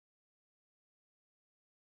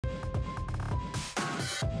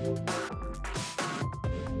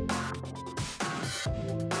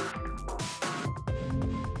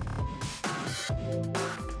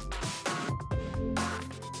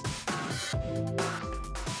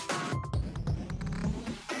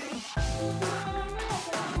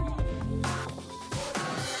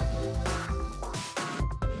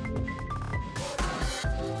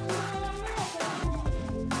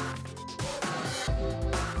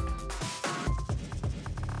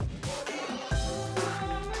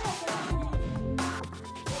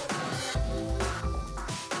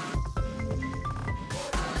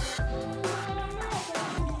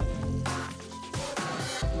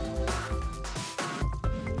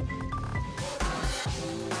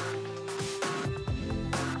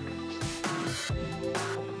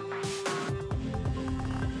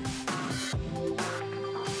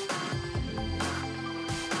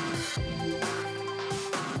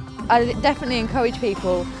I definitely encourage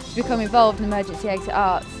people to become involved in emergency exit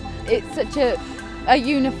arts. It's such a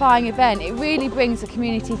unifying event. It really brings the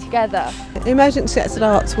community together. Emergency Exit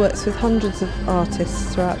Arts works with hundreds of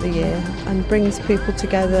artists throughout the year and brings people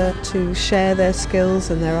together to share their skills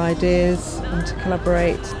and their ideas and to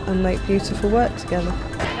collaborate and make beautiful work together.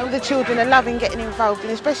 All the children are loving getting involved,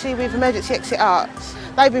 and especially with Emergency Exit Arts.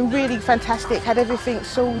 They've been really fantastic, had everything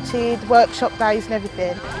sorted, workshop days and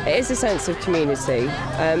everything. It is a sense of community,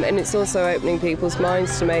 and it's also opening people's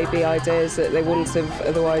minds to maybe ideas that they wouldn't have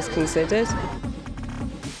otherwise considered.